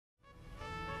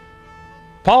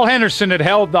Paul Henderson had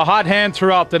held the hot hand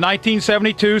throughout the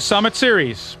 1972 Summit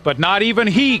Series, but not even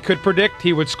he could predict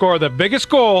he would score the biggest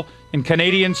goal in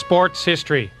Canadian sports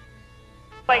history.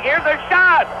 Here's a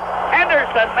shot.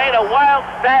 Henderson made a wild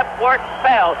stab for it and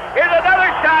fell. Here's another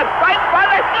shot. Right in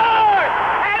front of score!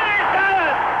 Henderson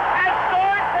has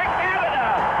scored for Canada.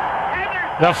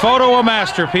 Henderson. The photo a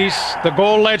masterpiece, the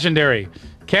goal legendary.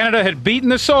 Canada had beaten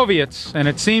the Soviets, and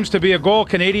it seems to be a goal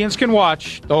Canadians can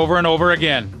watch over and over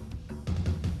again.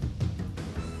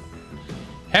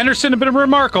 Henderson had been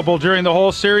remarkable during the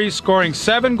whole series, scoring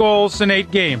 7 goals in 8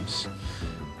 games.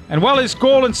 And while his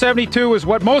goal in '72 is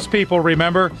what most people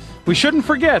remember, we shouldn't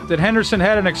forget that Henderson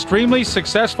had an extremely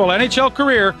successful NHL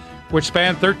career which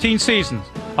spanned 13 seasons.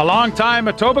 A long-time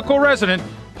Etobicoke resident,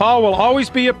 Paul will always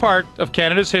be a part of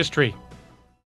Canada's history.